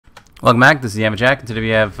Welcome back, this is Yama and today we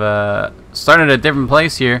have started a different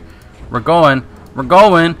place here. We're going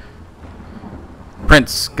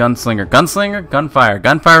Prince, Gunfire,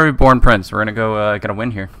 Gunfire Reborn Prince. We're gonna go get a win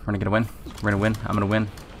here. We're gonna win. I'm gonna win.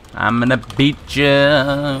 I'm gonna beat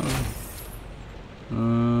ya.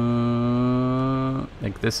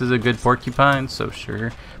 Like this is a good porcupine, so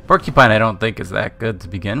sure. Porcupine I don't think is that good to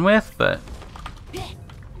begin with, but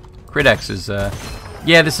Crit X is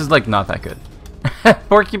yeah, this is like not that good.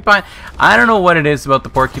 Porcupine, I don't know what it is about the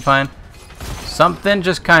porcupine. Something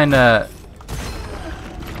just kind of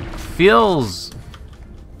feels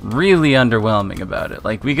really underwhelming about it.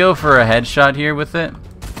 Like we go for a headshot here with it,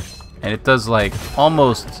 and it does like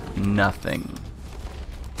almost nothing.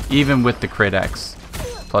 Even with the Crit X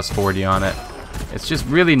plus 40 on it, it's just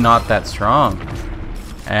really not that strong,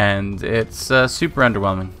 and it's super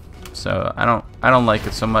underwhelming. So I don't like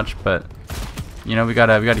it so much, but you know, we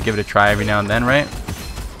gotta give it a try every now and then, right?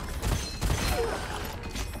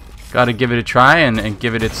 Gotta give it a try and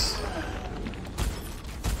give it its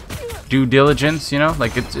due diligence, you know?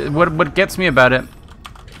 Like it's what gets me about it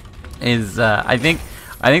is I think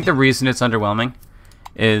the reason it's underwhelming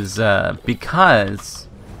is because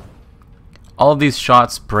all of these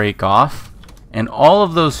shots break off, and all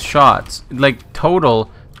of those shots, like total,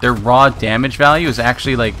 their raw damage value is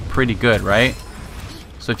actually like pretty good, right?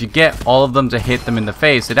 So if you get all of them to hit them in the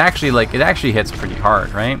face, it actually hits pretty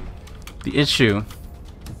hard, right? The issue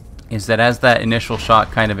is that as that initial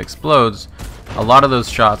shot kind of explodes, a lot of those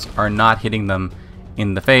shots are not hitting them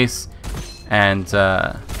in the face, and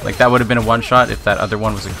like that would have been a one shot if that other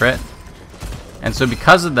one was a crit. And so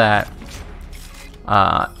because of that,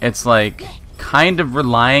 it's like kind of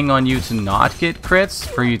relying on you to not get crits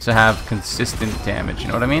for you to have consistent damage. You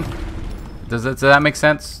know what I mean? Does that make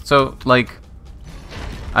sense? So like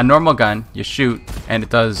a normal gun, you shoot and it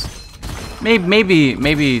does maybe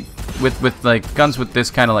with like guns with this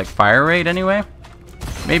kind of like fire rate anyway.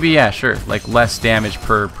 Maybe, yeah, sure, like less damage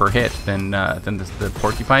per hit than the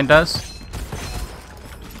porcupine does.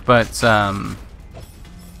 But the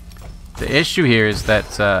issue here is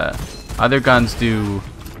that other guns do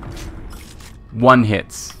one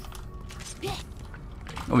hits.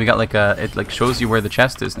 Oh, we got like it like shows you where the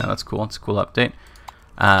chest is now. That's cool. It's a cool update.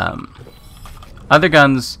 Other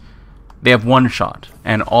guns, they have one shot,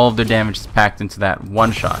 and all of their damage is packed into that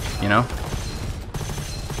one shot, you know?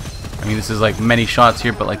 I mean, this is like many shots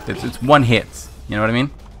here, but like it's one hit, you know what I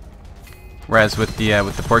mean? Whereas with the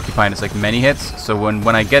porcupine, it's like many hits, so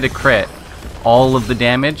when I get a crit, all of the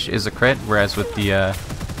damage is a crit, whereas with the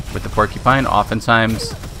porcupine,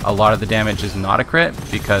 oftentimes a lot of the damage is not a crit,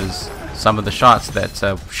 because some of the shots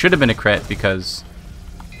that should have been a crit because,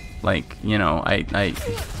 like, you know, I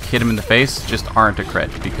hit him in the face, just aren't a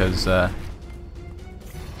crit because it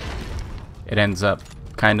ends up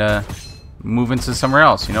kind of moving to somewhere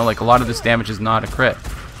else, you know? Like a lot of this damage is not a crit.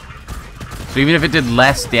 So even if it did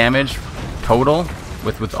less damage total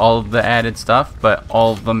with all of the added stuff, but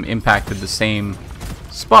all of them impacted the same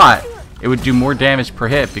spot, it would do more damage per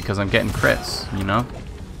hit because I'm getting crits, you know?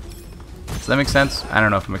 Does that make sense? I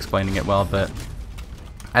don't know if I'm explaining it well, but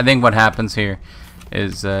I think what happens here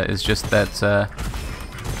is just that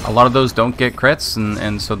a lot of those don't get crits,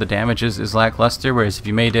 and so the damage is lackluster, whereas if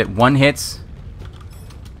you made it one hit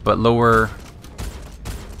but lower,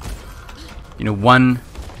 you know, one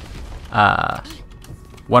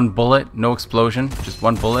bullet, no explosion, just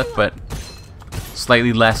one bullet, but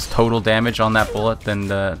slightly less total damage on that bullet than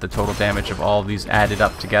the total damage of all of these added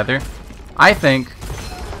up together, I think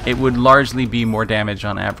it would largely be more damage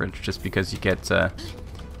on average, just because you get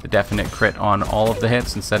the definite crit on all of the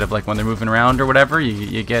hits instead of like when they're moving around or whatever,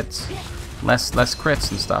 you get less crits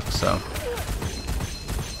and stuff. So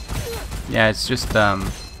yeah, it's just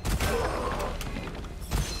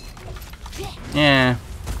yeah,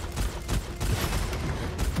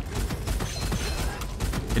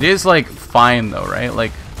 it is like fine though, right?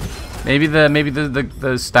 Like maybe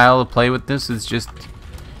the style of play with this is just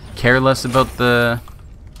care less about the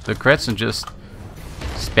crits and just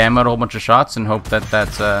spam out a whole bunch of shots and hope that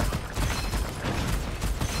that's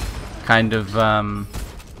kind of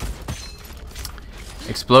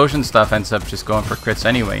explosion stuff ends up just going for crits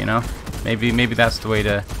anyway, you know? Maybe that's the way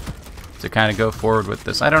to kind of go forward with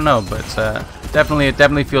this. I don't know, but it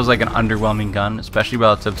definitely feels like an underwhelming gun, especially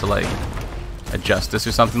relative to like a Justice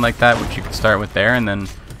or something like that, which you could start with there, and then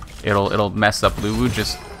it'll mess up Lulu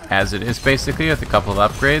just as it is basically with a couple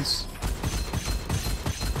of upgrades.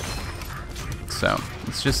 So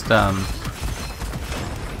it's just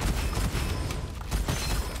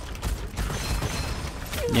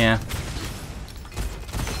yeah,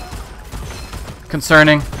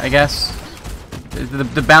 concerning, I guess.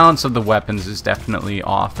 The balance of the weapons is definitely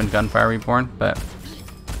off in Gunfire Reborn, but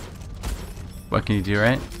what can you do,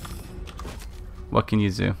 right? What can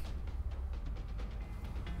you do?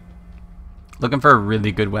 Looking for a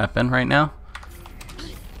really good weapon right now.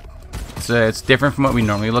 So it's different from what we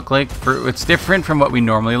normally look like. It's different from what we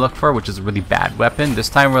normally look for, which is a really bad weapon. This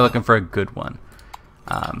time we're looking for a good one.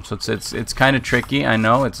 So it's kind of tricky. I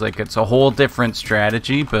know it's a whole different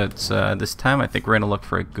strategy, but this time I think we're gonna look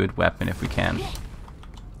for a good weapon if we can.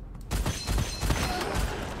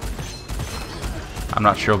 I'm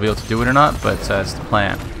not sure we'll be able to do it or not, but it's the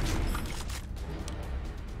plan.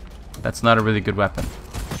 That's not a really good weapon.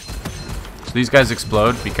 So these guys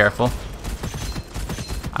explode. Be careful.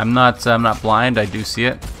 I'm not blind. I do see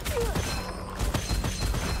it.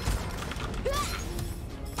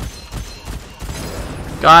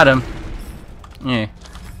 Got him. Yeah.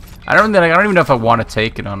 I don't even know if I want to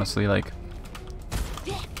take it, honestly. Like,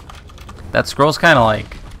 that scroll's kind of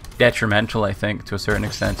like detrimental, I think, to a certain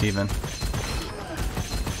extent, even.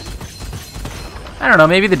 I don't know.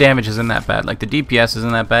 Maybe the damage isn't that bad. Like, the DPS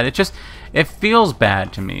isn't that bad. It feels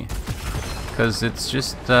bad to me because it's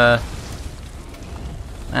just I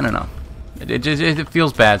don't know. It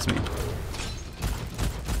feels bad to me.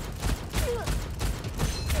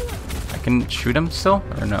 I can shoot him still,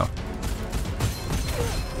 or no?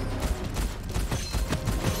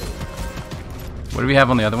 What do we have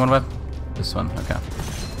on the other one, Web? This one, okay.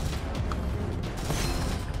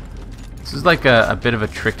 This is like a bit of a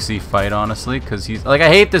tricksy fight, honestly, because he's like, I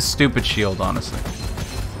hate this stupid shield, honestly.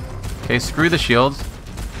 Okay, screw the shield.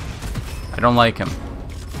 I don't like him.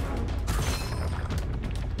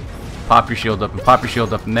 Pop your shield up and pop your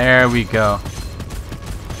shield up, and there we go.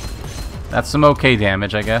 That's some okay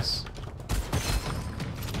damage, I guess.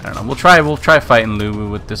 I don't know. We'll try fighting Luwu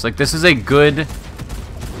with this. Like, this is a good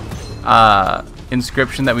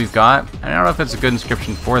inscription that we've got. I don't know if it's a good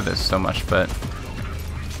inscription for this so much, but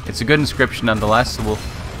it's a good inscription nonetheless. So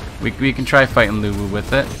we can try fighting Luwu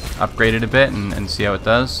with it, upgrade it a bit, and see how it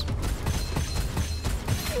does.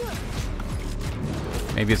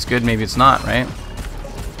 Maybe it's good, maybe it's not, right?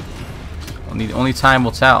 Only time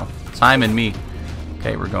will tell. Time and me.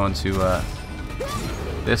 Okay, we're going to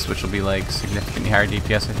this, which will be like significantly higher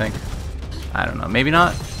DPS, I think. I don't know, maybe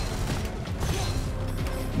not.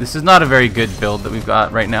 This is not a very good build that we've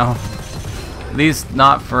got right now. At least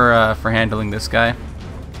not for handling this guy.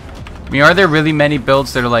 I mean, are there really many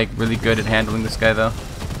builds that are like really good at handling this guy though?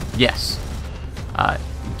 Yes.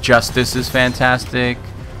 Justice is fantastic.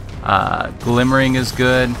 Glimmering is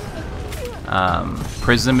good.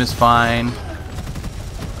 Prism is fine.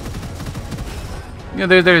 You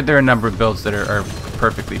know, there are a number of builds that are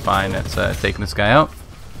perfectly fine at taking this guy out.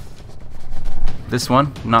 This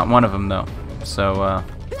one, not one of them though. So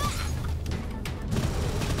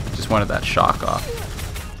just wanted that shock off.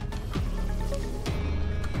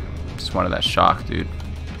 Just wanted that shock, dude.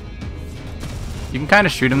 You can kind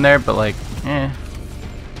of shoot him there, but like, eh.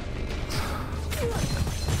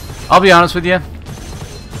 I'll be honest with you.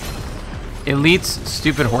 Elite's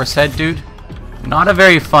stupid horsehead, dude. Not a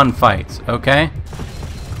very fun fight, okay?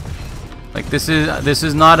 Like, this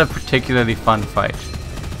is not a particularly fun fight.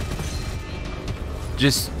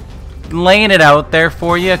 Just laying it out there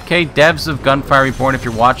for you, okay? Devs of Gunfire Reborn, if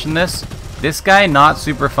you're watching this guy not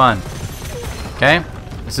super fun. Okay?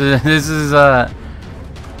 This is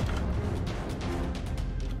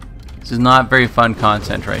not very fun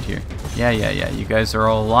content right here. Yeah. You guys are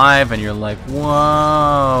all alive, and you're like,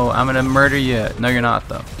 whoa, I'm gonna murder you. No, you're not,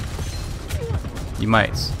 though. You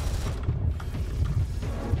might. See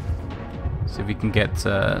if we can get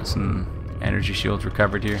some energy shields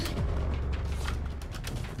recovered here.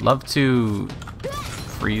 Love to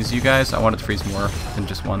freeze you guys. I wanted to freeze more than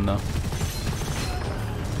just one, though.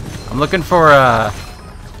 I'm looking for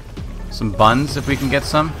some buns, if we can get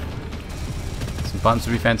some. Some buns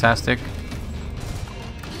would be fantastic.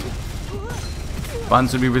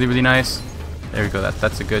 Buns would be really, really nice. There we go.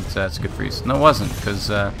 That's a good freeze. No, it wasn't, because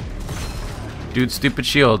dude's stupid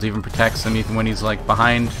shield even protects him even when he's like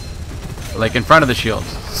behind, like in front of the shield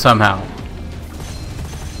somehow.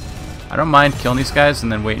 I don't mind killing these guys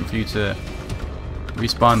and then waiting for you to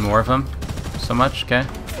respawn more of them so much. Okay.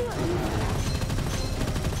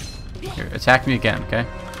 Here, attack me again. Okay.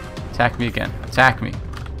 Attack me again. Attack me.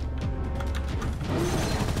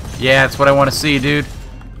 Yeah, that's what I want to see, dude.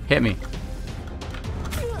 Hit me.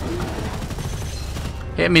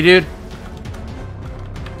 Hit me, dude.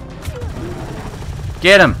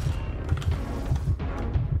 Get him.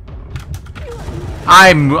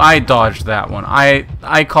 I dodged that one.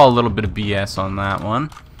 I call a little bit of BS on that one.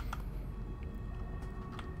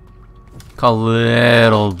 Call a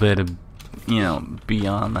little bit of you know,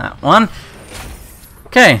 beyond that one.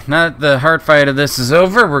 Okay, now that the hard fight of this is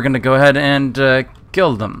over, we're gonna go ahead and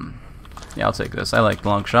kill them. Yeah, I'll take this. I like the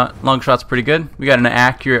long shot. Long shot's pretty good. We got an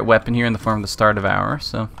accurate weapon here in the form of the Start of Hour,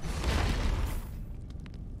 so.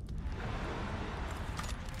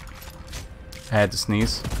 I had to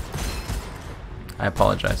sneeze. I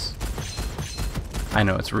apologize. I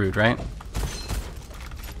know it's rude, right?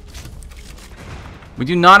 We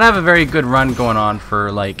do not have a very good run going on for,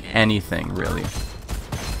 like, anything, really.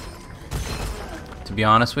 To be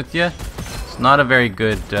honest with you, it's not a very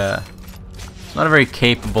good, it's not a very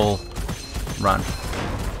capable run.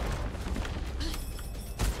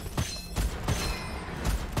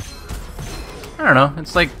 I don't know,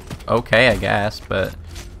 it's like, okay, I guess, but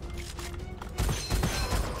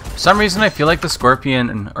for some reason I feel like the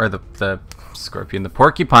scorpion, or the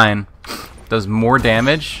porcupine does more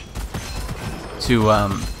damage to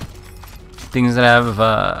things that have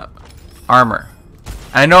armor.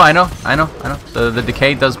 I know. The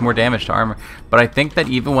decay does more damage to armor, but I think that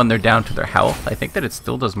even when they're down to their health, I think that it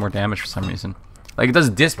still does more damage for some reason. Like, it does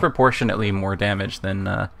disproportionately more damage than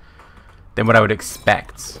what I would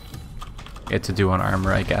expect it to do on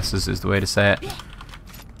armor, I guess is the way to say it.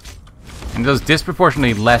 And it does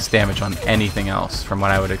disproportionately less damage on anything else from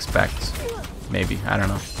what I would expect. Maybe, I don't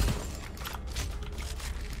know.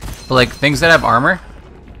 But like, things that have armor,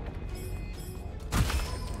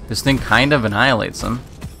 this thing kind of annihilates them.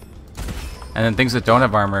 And then things that don't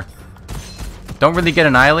have armor don't really get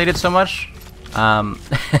annihilated so much.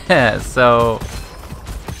 So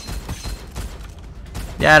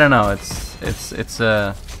yeah, I don't know. It's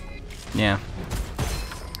yeah.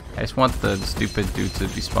 I just want the stupid dude to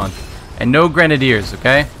be spawned. And no grenadiers,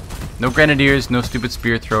 okay? No grenadiers, no stupid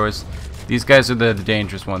spear throwers. These guys are the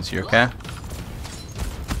dangerous ones here, okay?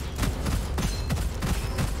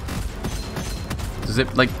 Does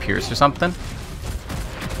it like pierce or something? I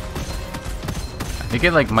think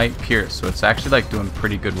it like might pierce, so it's actually like doing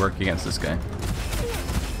pretty good work against this guy.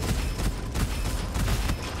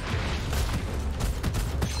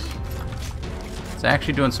 It's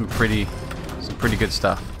actually doing some pretty good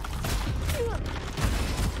stuff.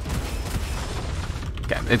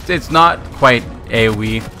 Okay, it's not quite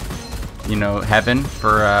AoE, you know, heaven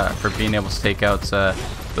for being able to take out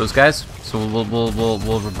those guys. So we'll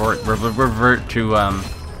revert to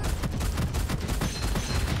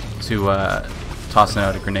tossing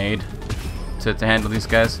out a grenade to handle these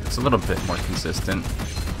guys. It's a little bit more consistent,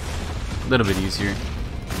 a little bit easier.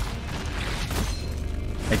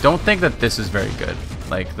 I don't think that this is very good.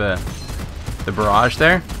 Like the barrage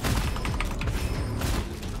there.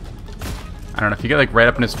 I don't know, if you get like right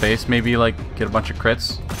up in his face, maybe like get a bunch of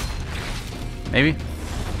crits. Maybe.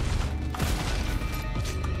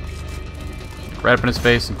 Right up in his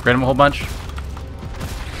face and crit him a whole bunch.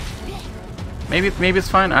 Maybe it's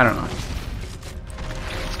fine. I don't know.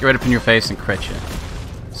 Let's get right up in your face and crit you.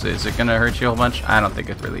 So is it gonna hurt you a whole bunch? I don't think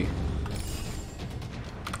it really.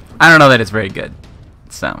 I don't know that it's very good.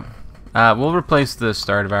 So we'll replace the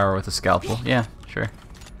Start of Hour with a scalpel. Yeah, sure.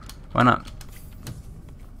 Why not?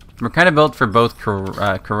 We're kind of built for both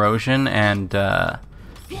corrosion and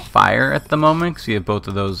fire at the moment, because we have both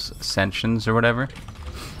of those ascensions or whatever.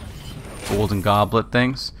 Golden goblet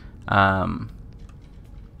things. I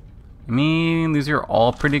mean, these are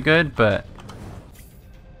all pretty good, but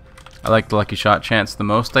I like the lucky shot chance the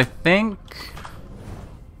most, I think.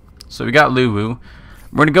 So we got Luwu.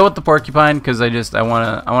 We're gonna go with the porcupine because I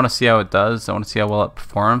wanna see how it does. I wanna see how well it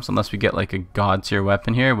performs, unless we get like a god tier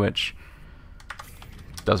weapon here, which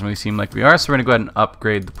doesn't really seem like we are. So we're gonna go ahead and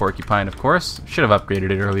upgrade the porcupine, of course. Should have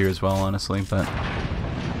upgraded it earlier as well, honestly, but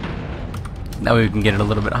that way we can get it a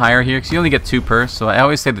little bit higher here, because you only get 2 per, so I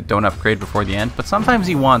always say that don't upgrade before the end, but sometimes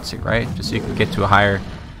you want to, right? Just so you can get to a higher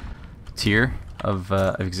tier of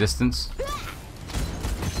existence.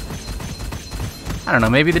 I don't know,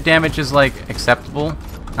 maybe the damage is like acceptable.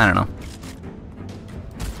 I don't know.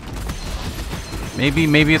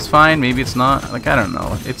 Maybe it's fine, maybe it's not. Like, I don't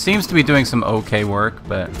know. It seems to be doing some okay work,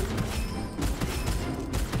 but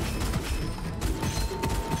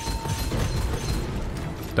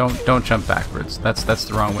don't jump backwards. That's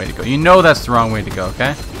the wrong way to go. You know that's the wrong way to go,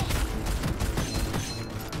 okay?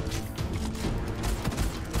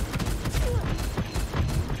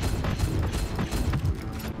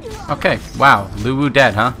 Okay, wow. Luwu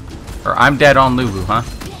dead, huh? Or I'm dead on Luwu, huh?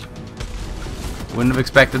 Wouldn't have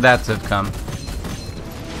expected that to have come.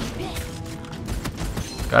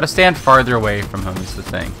 Gotta stand farther away from him is the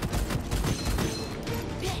thing.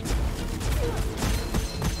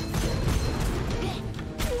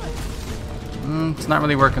 It's not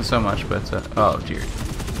really working so much, but oh dear.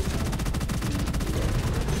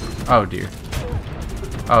 Oh dear.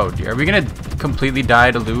 Oh dear, are we gonna completely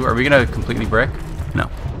die to Lou? Are we gonna completely brick? No.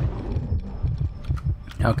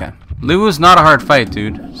 Okay. Lou is not a hard fight,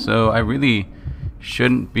 dude. So I really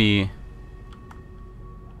shouldn't be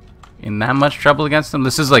in that much trouble against him.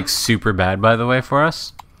 This is like super bad, by the way, for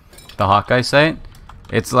us. The Hawkeye site.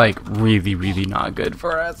 It's like really, really not good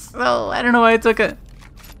for us. So I don't know why I took it.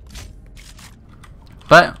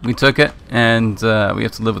 But we took it, and we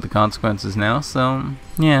have to live with the consequences now, so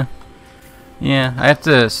yeah. Yeah, I have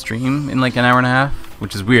to stream in like an hour and a half,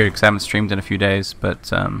 which is weird because I haven't streamed in a few days,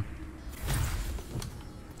 but I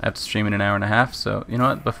have to stream in an hour and a half, so you know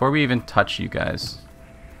what, before we even touch you guys,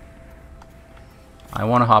 I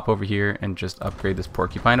want to hop over here and just upgrade this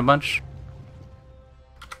porcupine a bunch.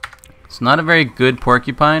 It's not a very good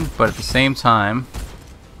porcupine, but at the same time,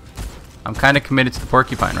 I'm kind of committed to the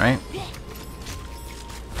porcupine, right?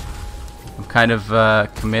 I'm kind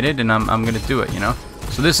of committed, and I'm gonna do it, you know.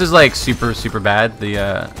 So this is like super bad,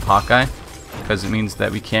 the Hawkeye, because it means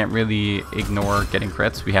that we can't really ignore getting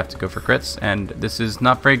crits. We have to go for crits, and this is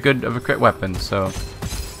not very good of a crit weapon. So,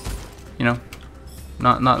 you know,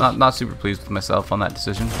 not super pleased with myself on that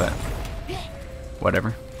decision, but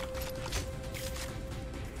whatever.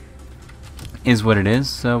 Is what it is.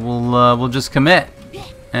 So we'll just commit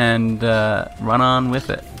and run on with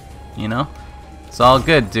it, you know. It's all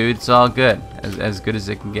good, dude. It's all good. As good as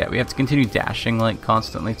it can get. We have to continue dashing, like,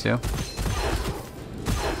 constantly, too.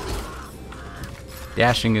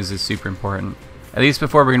 Dashing is super important. At least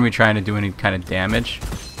before we're going to be trying to do any kind of damage.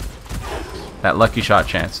 That lucky shot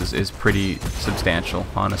chance is pretty substantial,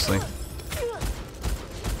 honestly.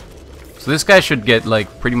 So this guy should get,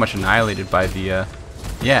 like, pretty much annihilated by the,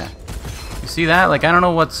 yeah. You see that? Like, I don't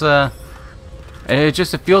know what's,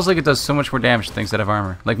 it feels like it does so much more damage to things that have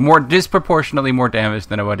armor. Like, disproportionately more damage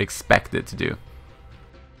than I would expect it to do.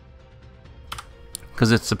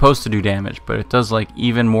 Because it's supposed to do damage, but it does, like,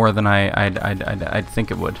 even more than I'd think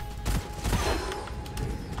it would.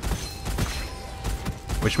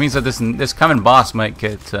 Which means that this coming boss might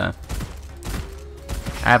get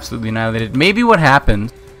absolutely annihilated. Maybe what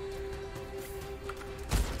happened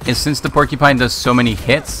is since the porcupine does so many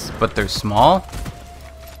hits, but they're small,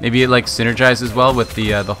 maybe it like synergizes well with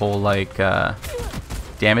the whole like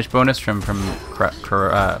damage bonus from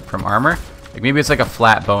armor. Like maybe it's like a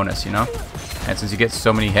flat bonus, you know. And since you get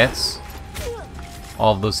so many hits,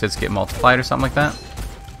 all of those hits get multiplied or something like that.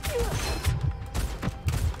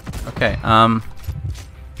 Okay,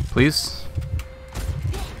 please.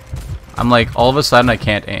 I'm like all of a sudden I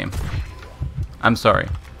can't aim. I'm sorry.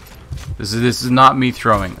 This is not me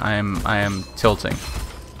throwing. I am tilting.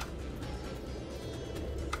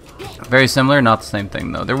 Very similar, not the same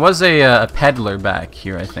thing though. There was a peddler back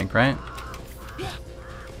here, I think, right?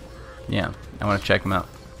 Yeah, I want to check him out.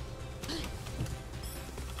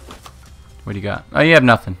 What do you got? Oh, you have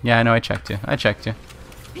nothing. Yeah, I know. I checked you. I checked you.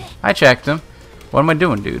 I checked him. What am I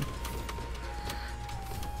doing, dude?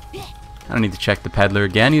 I don't need to check the peddler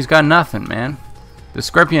again. He's got nothing, man. The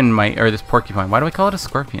scorpion might, or this porcupine. Why do I call it a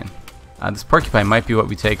scorpion? This porcupine might be what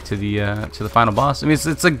we take to the final boss. I mean,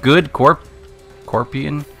 it's a good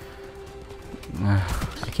scorpion.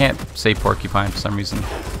 I can't say porcupine for some reason.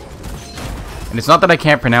 And it's not that I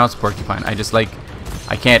can't pronounce porcupine. I just like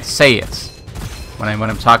I can't say it when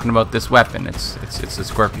I'm talking about this weapon. It's a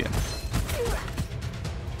scorpion.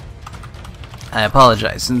 I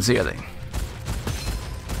apologize sincerely.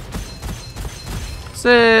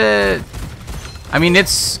 I mean,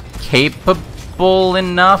 it's capable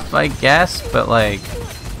enough, I guess, but like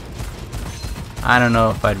I don't know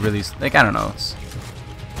if I'd really like. I don't know.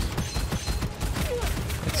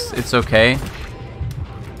 It's okay.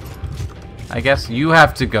 I guess you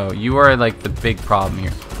have to go. You are like the big problem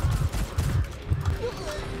here.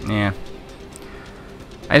 Yeah.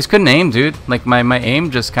 I just couldn't aim, dude. Like my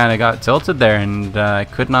aim just kind of got tilted there, and I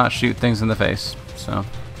could not shoot things in the face. So,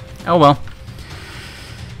 oh well.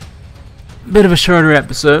 Bit of a shorter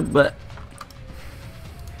episode, but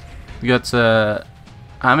we got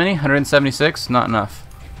how many? 176? Not enough.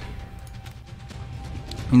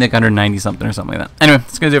 I think 190 something or something like that. Anyway,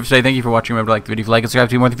 that's gonna do it for today. Thank you for watching. Remember to like the video if you like it, subscribe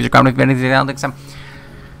to more of the future comments. Next time.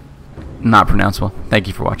 Not pronounceable. Thank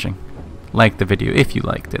you for watching. Like the video if you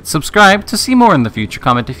liked it. Subscribe to see more in the future.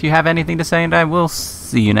 Comment if you have anything to say, and I will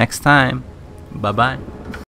see you next time. Bye bye.